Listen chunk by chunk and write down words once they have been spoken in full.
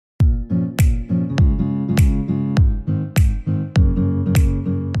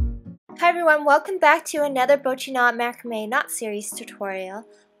everyone, welcome back to another Bochiknot Macrame knot series tutorial.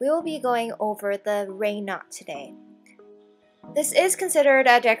 We will be going over the ray knot today. This is considered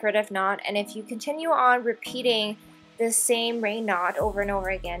a decorative knot, and if you continue on repeating the same ray knot over and over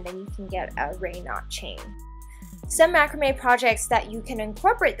again, then you can get a ray knot chain. Some macrame projects that you can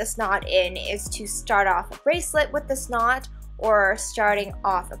incorporate this knot in is to start off a bracelet with this knot, or starting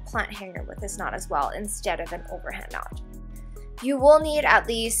off a plant hanger with this knot as well instead of an overhand knot. You will need at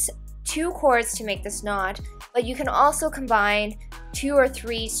least 2 cords to make this knot, but you can also combine 2 or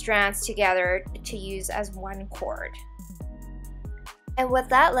 3 strands together to use as 1 cord. And with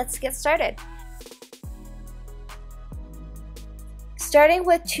that, let's get started. Starting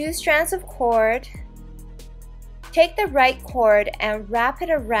with 2 strands of cord, take the right cord and wrap it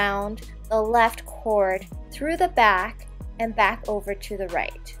around the left cord through the back and back over to the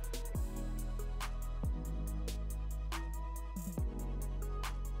right.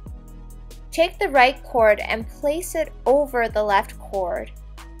 Take the right cord and place it over the left cord,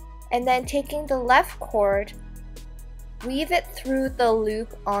 and then taking the left cord, weave it through the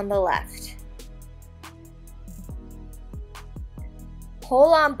loop on the left.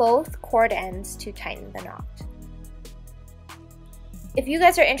 Pull on both cord ends to tighten the knot. If you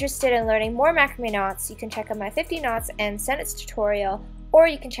guys are interested in learning more macrame knots, you can check out my 50 knots and sentence tutorial, or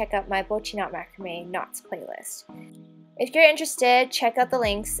you can check out my Bochiknot macrame knots playlist. If you're interested, check out the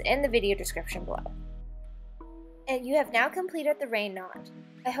links in the video description below. And you have now completed the ray knot.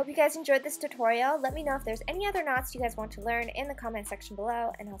 I hope you guys enjoyed this tutorial. Let me know if there's any other knots you guys want to learn in the comment section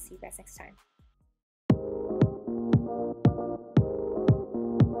below, and I'll see you guys next time.